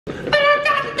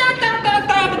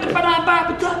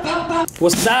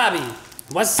Wasabi!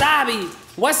 Wasabi!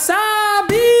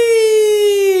 Wasabi!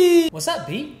 What's up,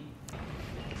 B?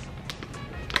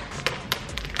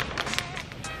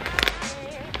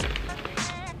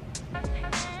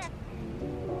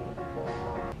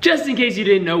 Just in case you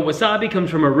didn't know, wasabi comes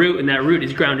from a root, and that root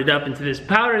is grounded up into this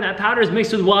powder, and that powder is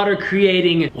mixed with water,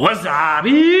 creating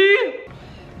wasabi.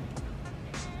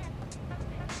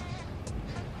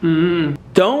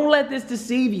 Don't let this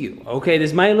deceive you, okay?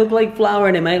 This might look like flour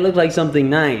and it might look like something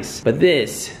nice, but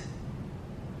this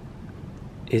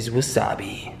is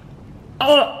wasabi.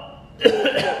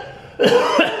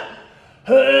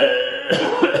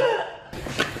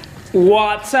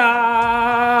 Water!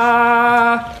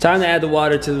 Time to add the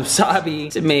water to the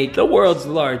wasabi to make the world's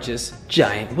largest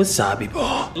giant wasabi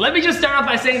ball. Let me just start off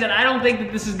by saying that I don't think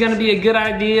that this is gonna be a good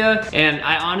idea, and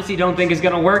I honestly don't think it's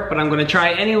gonna work, but I'm gonna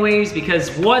try anyways,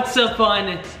 because what's so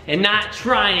fun in not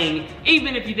trying,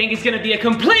 even if you think it's gonna be a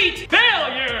complete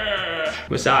failure?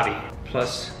 Wasabi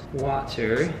plus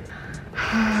water.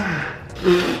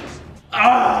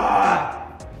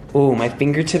 Oh, my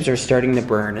fingertips are starting to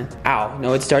burn. Ow,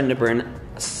 no, it's starting to burn.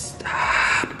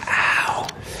 Stop, ow.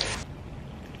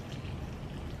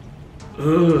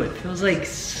 Ooh, it feels like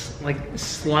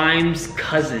slime's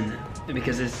cousin.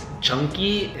 Because it's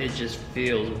chunky, it just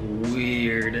feels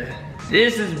weird.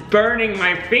 This is burning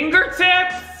my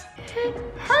fingertips. It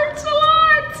hurts a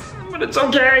lot, but it's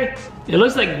okay. It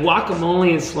looks like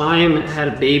guacamole and slime had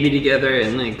a baby together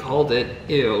and they called it,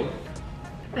 ew.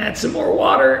 Add some more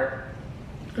water.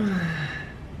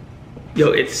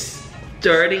 Yo, it's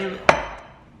starting.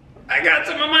 I got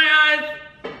some in my eyes.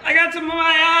 I got some in my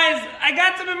eyes. I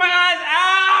got some in my eyes.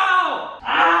 Ow!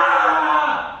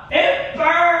 Ah! It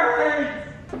burns.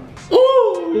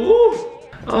 Ooh.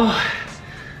 Oh,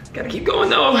 gotta keep going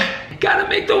though. Gotta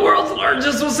make the world's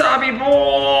largest wasabi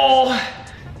bowl.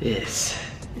 This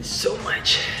is so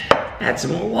much. Add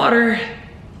some more water.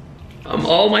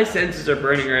 All my senses are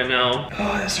burning right now.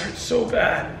 Oh, this hurts so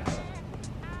bad.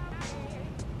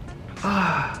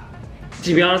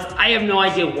 To be honest, I have no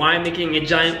idea why I'm making a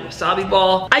giant wasabi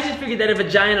ball. I just figured that if a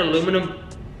giant aluminum,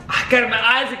 I got it in my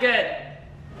eyes again.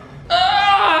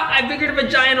 I figured if a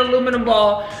giant aluminum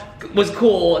ball was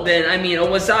cool, then I mean a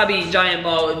wasabi giant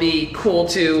ball would be cool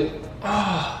too.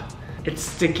 Oh, it's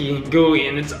sticky and gooey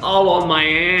and it's all on my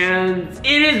hands.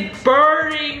 It is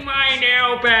burning my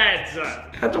nail beds.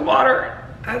 Add the water,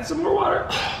 add some more water.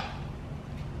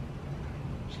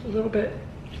 Just a little bit.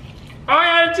 Oh, I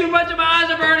had too much and my eyes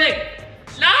are burning!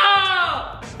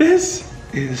 No! This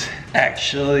is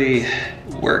actually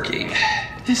working.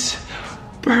 This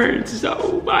burns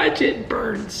so much, it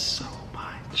burns so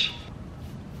much.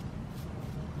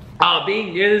 Oh,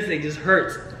 being near this thing just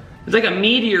hurts. It's like a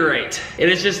meteorite. It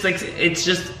is just like, it's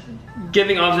just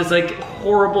giving off this like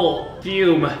horrible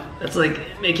fume that's like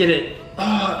making it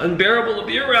unbearable to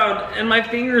be around, and my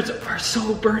fingers are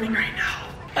so burning right now.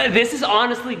 This is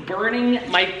honestly burning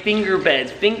my finger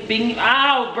beds.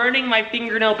 Ow, burning my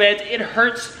fingernail beds. It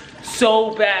hurts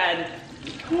so bad.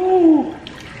 Ooh.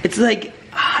 It's like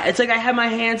I have my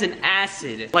hands in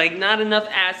acid. Like not enough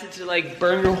acid to like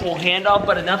burn your whole hand off,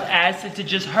 but enough acid to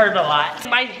just hurt a lot.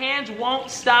 My hands won't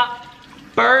stop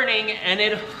burning and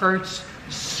it hurts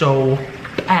so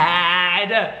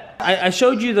bad. I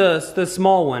showed you the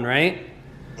small one, right?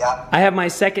 Yeah. I have my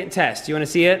second test. You wanna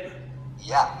see it?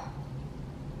 Yeah.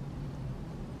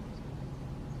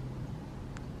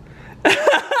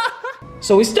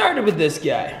 So we started with this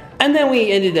guy, and then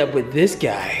we ended up with this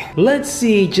guy. Let's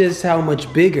see just how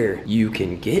much bigger you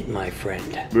can get, my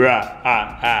friend.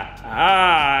 I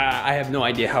have no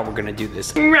idea how we're gonna do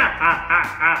this. I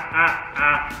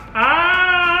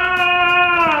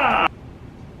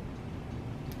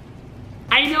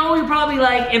know you're probably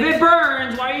like, if it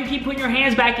burns, why do you keep putting your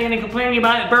hands back in and complaining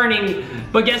about it burning?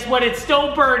 But guess what, it's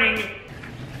still burning.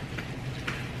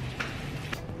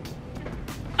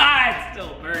 It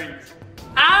still burns.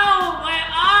 Ow, my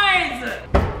eyes!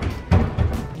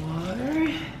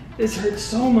 Water? This hurts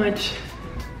so much.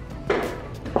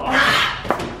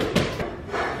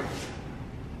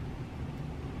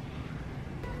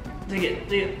 Take it.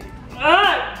 It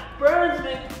burns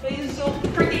my face so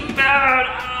freaking bad.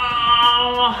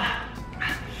 Oh.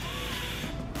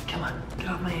 Come on, get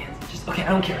off my hands. Just, okay, I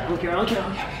don't care.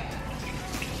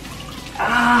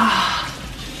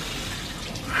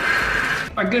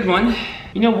 Our good one.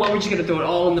 You know what, we're just gonna throw it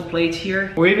all on the plate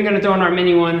here. We're even gonna throw in our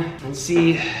mini one and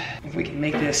see if we can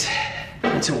make this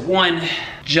into one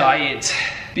giant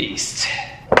beast.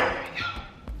 There we go.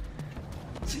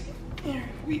 Let's see, here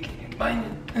we can combine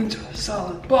it into a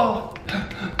solid ball.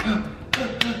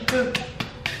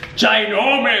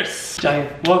 ginormous.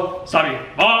 Giant wasabi.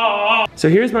 Oh. So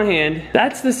here's my hand.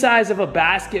 That's the size of a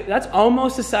basket. That's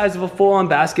almost the size of a full-on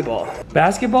basketball.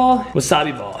 Basketball,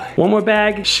 wasabi ball. One more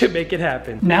bag should make it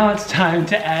happen. Now it's time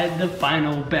to add the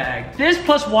final bag. This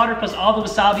plus water plus all the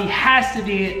wasabi has to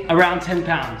be around 10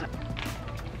 pounds.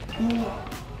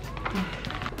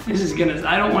 This is gonna,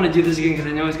 I don't want to do this again because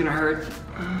I know it's gonna hurt.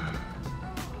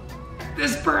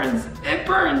 This burns, it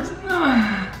burns.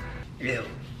 Ew,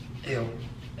 ew,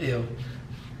 ew.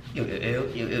 Ew, ew, ew,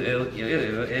 ew, ew, ew,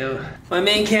 ew, ew. My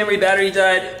main Camry battery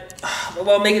died.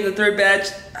 While making the third batch,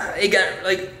 it got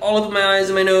like all over my eyes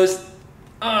and my nose.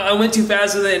 I went too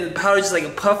fast with it and the powder just like a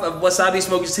puff of wasabi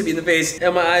smoke just hit me in the face.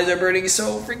 And my eyes are burning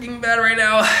so freaking bad right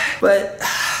now. But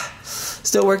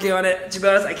still working on it. To be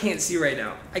honest, I can't see right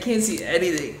now. I can't see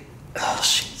anything. Oh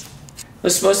shit. It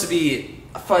was supposed to be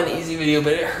a fun, easy video,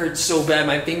 but it hurts so bad.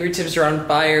 My fingertips are on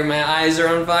fire. My eyes are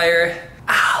on fire.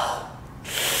 Ow.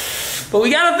 But we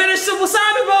gotta finish the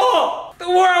wasabi bowl! The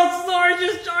world's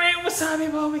largest giant wasabi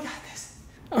bowl. We got this.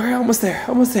 All right, almost there,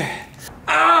 almost there.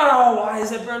 Ow! Why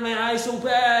does that burn my eyes so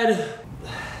bad?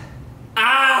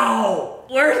 Ow!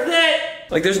 Worth it!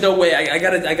 Like, there's no way. I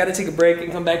gotta take a break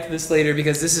and come back to this later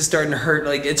because this is starting to hurt.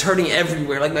 Like, it's hurting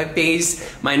everywhere. Like my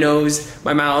face, my nose,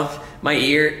 my mouth, my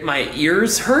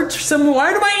ears hurt.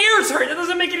 Why do my ears hurt? That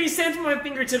doesn't make any sense. My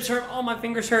fingertips hurt. All my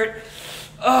fingers hurt.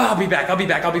 Oh, I'll be back. I'll be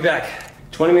back. I'll be back.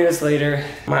 20 minutes later,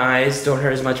 my eyes don't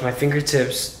hurt as much. My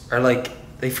fingertips are like,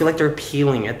 they feel like they're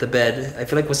peeling at the bed. I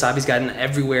feel like wasabi's gotten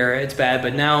everywhere. It's bad,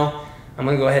 but now I'm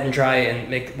gonna go ahead and try and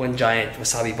make one giant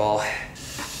wasabi ball.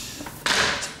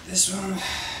 This one,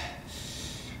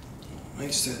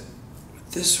 mix it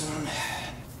with this one.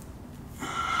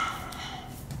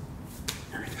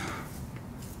 There we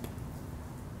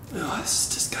go. Oh, this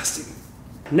is disgusting.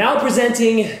 Now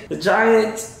presenting the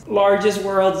giant, largest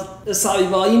world's wasabi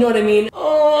ball. You know what I mean?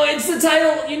 Oh, it's the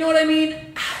title. You know what I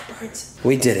mean? Ah, it burns.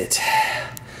 We did it.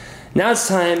 Now it's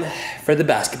time for the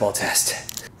basketball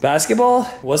test. Basketball,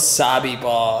 wasabi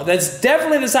ball. That's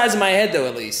definitely the size of my head though,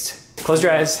 at least. Close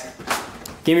your eyes.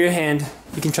 Give me your hand.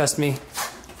 You can trust me.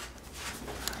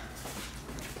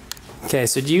 Okay,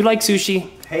 so do you like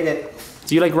sushi? Hate it.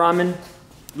 Do you like ramen?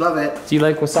 Love it. Do you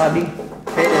like wasabi?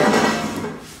 Hate it.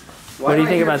 What do you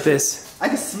think about this? I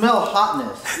can smell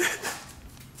hotness.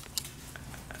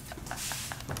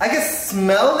 I can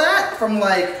smell that from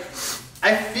like,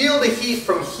 I feel the heat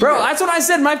from here. Bro, that's what I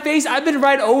said. My face, I've been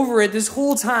right over it this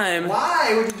whole time.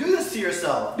 Why would you do this to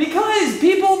yourself? Because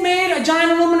people made a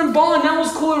giant aluminum ball and that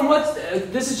was cool. And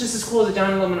this is just as cool as a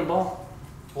giant aluminum ball.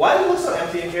 Why do you look so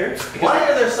empty in here? Why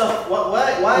are there some,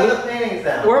 why are the paintings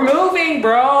down? We're moving,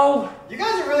 bro. You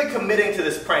guys are really committing to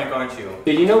this prank, aren't you?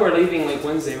 Dude, you know we're leaving like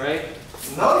Wednesday, right?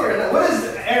 No, you're not. What is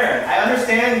it? Aaron, I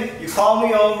understand you called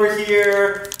me over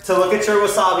here to look at your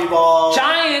wasabi ball.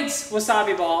 Giant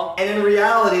wasabi ball. And in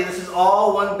reality, this is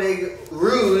all one big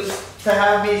ruse to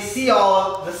have me see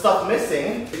all of the stuff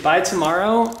missing. By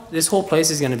tomorrow, this whole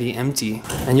place is gonna be empty.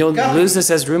 And you'll lose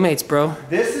this as roommates, bro.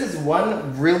 This is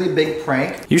one really big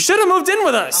prank. You should have moved in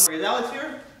with us. Is Alex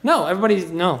here? No,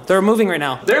 no. They're moving right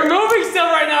now. They're moving still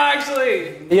right now,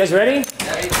 actually. You guys ready?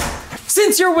 Yeah.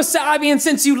 Since you're wasabi and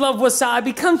since you love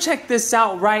wasabi, come check this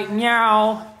out right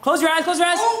now. Close your eyes, close your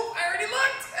eyes. Oh, I already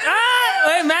looked. Ah,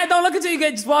 wait, Matt, don't look until you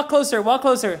get, just walk closer, walk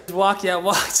closer. Walk to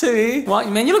me. Walk,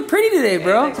 man, you look pretty today,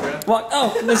 bro. Hey, thanks, bro. Walk,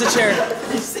 oh, there's a chair.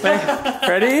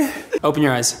 Ready? Open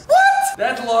your eyes. What?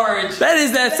 That's large. That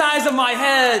is the size of my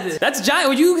head. That's giant.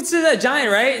 Would you consider that giant,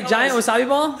 right? Giant wasabi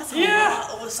ball? That's a lot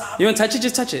of wasabi. You want to touch it?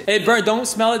 Just touch it. Hey, bro, don't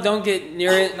smell it. Don't get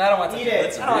near it. I don't want to touch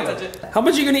it. I don't want to touch it. How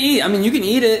much are you going to eat? I mean, you can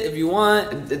eat it if you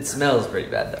want. It smells pretty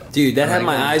bad though. Dude, that had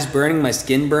my eyes burning, my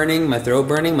skin burning, my throat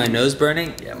burning, my nose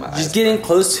burning. Yeah, my eyes just getting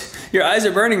close. Your eyes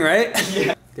are burning, right?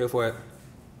 Yeah. Go for it.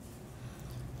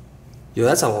 Yo,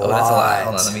 that's a lot. Oh, that's a lot.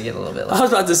 Hold on, let me get a little bit less. I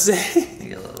was about to say. Let me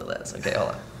get a little bit less. Okay,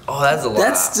 hold on. Oh, that's a lot.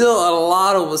 That's still a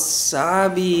lot of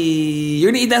wasabi.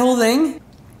 You're gonna eat that whole thing?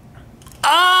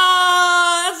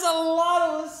 Ah, that's a lot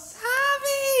of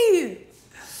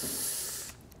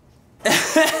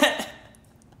wasabi.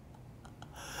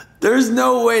 There's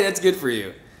no way that's good for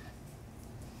you.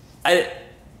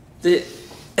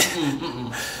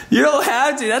 You don't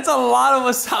have to. That's a lot of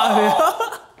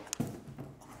wasabi.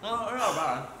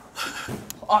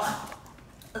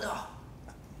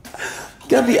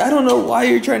 Gabby, I don't know why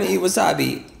you're trying to eat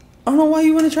wasabi. I don't know why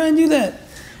you want to try and do that.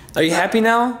 Are you happy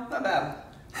now? Not bad.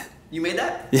 You made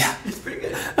that? Yeah. It's pretty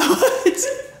good.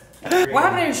 What? What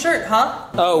happened to your shirt, huh?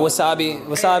 Oh, wasabi.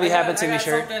 Wasabi happened to me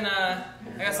shirt. I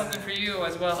got something for you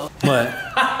as well. What?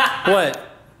 What?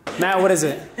 Matt, what is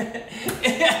it?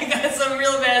 I got some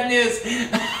real bad news.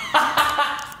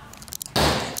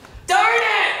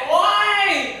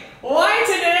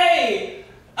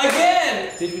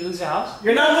 Did we lose the house?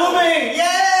 You're not moving! Yay!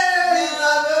 You're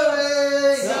not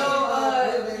moving! So,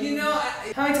 you know,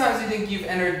 how many times do you think you've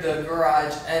entered the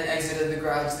garage and exited the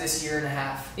garage this year and a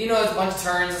half? You know, it's a bunch of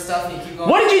turns and stuff, and you keep going.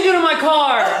 What did you do to my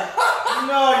car?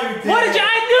 No, you didn't. What did you?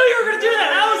 I knew you were gonna do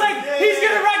that. I was like, he's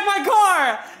gonna wreck my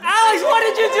car. Alex, what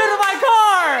did you do to my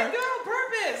car? I didn't do it on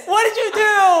purpose. What did you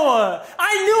do?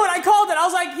 I knew it. I called it. I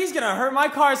was like, he's gonna hurt my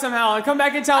car somehow and come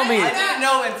back and tell me. I didn't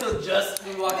know until just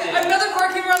we walked in. Another car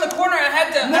came around the corner and I had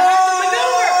to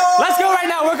maneuver. Let's go right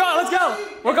now. We're going. Let's go.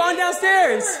 We're going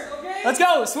downstairs. Okay? Let's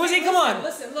go, Swizzy. Come on.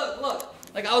 Listen, look.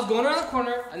 Like I was going around the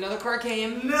corner, another car came,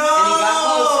 No! and he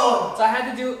got close, so I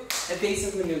had to do a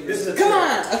basic maneuver. This is a Come trick.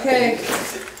 on, okay.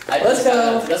 Let's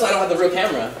go. That's why I don't have the real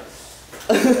camera.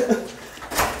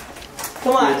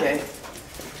 Come on. Okay.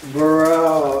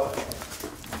 Bro.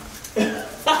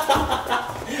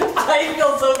 I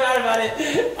feel so bad about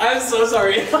it. I'm so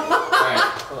sorry. Alright,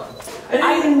 hold on.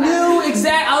 I knew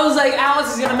exactly. I was like,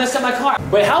 Alex is gonna mess up my car.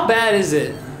 Wait, how bad is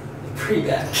it? Pretty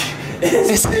bad.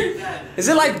 Is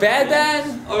it like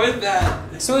bad? Oh, it's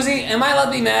bad. Swizzy, am I allowed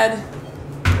to be mad?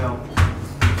 No.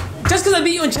 Just because I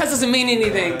beat you in chess doesn't mean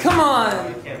anything. Come on.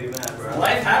 You can't be mad, bro.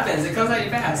 Life happens, it comes at you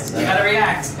fast. You gotta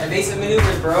react. Evasive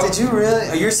maneuvers, bro. Did you really?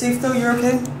 Are you safe though? You're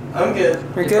okay? I'm good.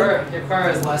 You're good? Your car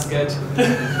is less good.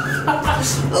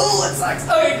 Oh, it sucks.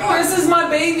 Okay, come on. This is my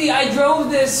baby. I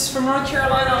drove this from North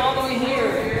Carolina all the way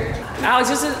here. Alex,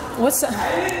 this is, what's that?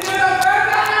 I didn't do it on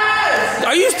purpose!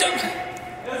 Are you still?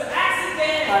 It was an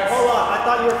accident! Alright, hold on. I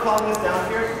thought you were calling us down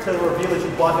here to reveal that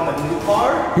you bought him a new car.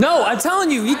 No, I'm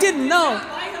telling you, he didn't know.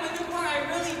 I have a new car, I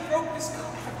really broke this car.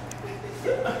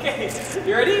 Okay,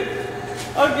 you ready?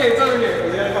 Okay, it's over here.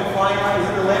 Is he gonna come flying around? Is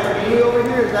it the Lamborghini over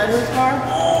here? Is that his car?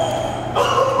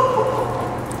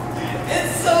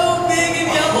 It's so big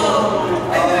and yellow!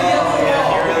 I did a yellow Yeah,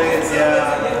 wall. he really is.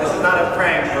 Yeah. This is not a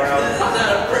prank, bro. It's not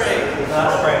a break. It's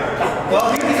not a prank. Well,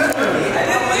 he's good for me. I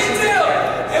didn't mean to!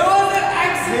 It was an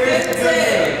accident!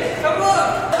 Come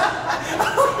look!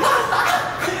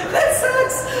 That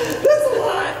sucks. That's a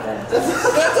lot.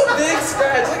 That's a big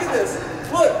scratch. Look at this.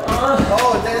 Look.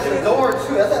 Oh, that's the door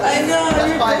too. That's I know.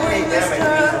 That's You're 5K doing this damage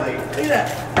stuff. easily. Look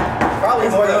at that. Probably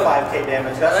That's more than broke. 5K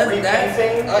damage. That's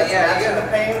repainting. Oh That's yeah, matching the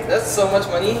paint. That's so much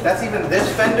money. That's even this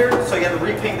fender, so you have to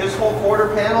repaint this whole quarter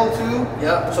panel too.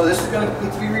 Yep. So this is gonna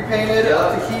need to be repainted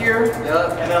up to here.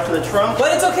 Yep. And after the trunk.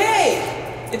 But it's okay!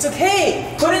 It's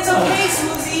okay! But it's okay,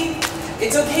 Smoothie!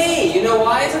 It's okay! You know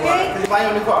why it's okay? Because you buy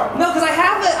a new car. No, because I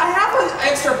have an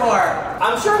extra car!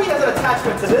 I'm sure he has an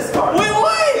attachment to this car. Wait,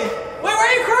 what? Wait, why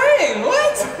are you crying?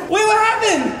 What? Wait, what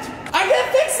happened? I'm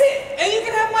gonna fix it! And you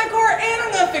can have my car and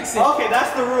I'm gonna fix it! Okay,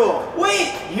 that's the rule. Wait!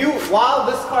 While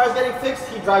this car is getting fixed,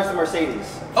 he drives the Mercedes.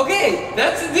 Okay,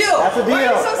 that's the deal! That's a deal. Why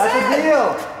are you so That's sad? a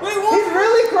deal. Wait, what? He's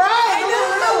really crying. I Those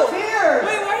are know. real tears.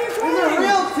 Wait, why are you These are crying?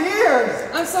 real tears.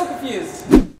 I'm so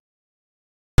confused.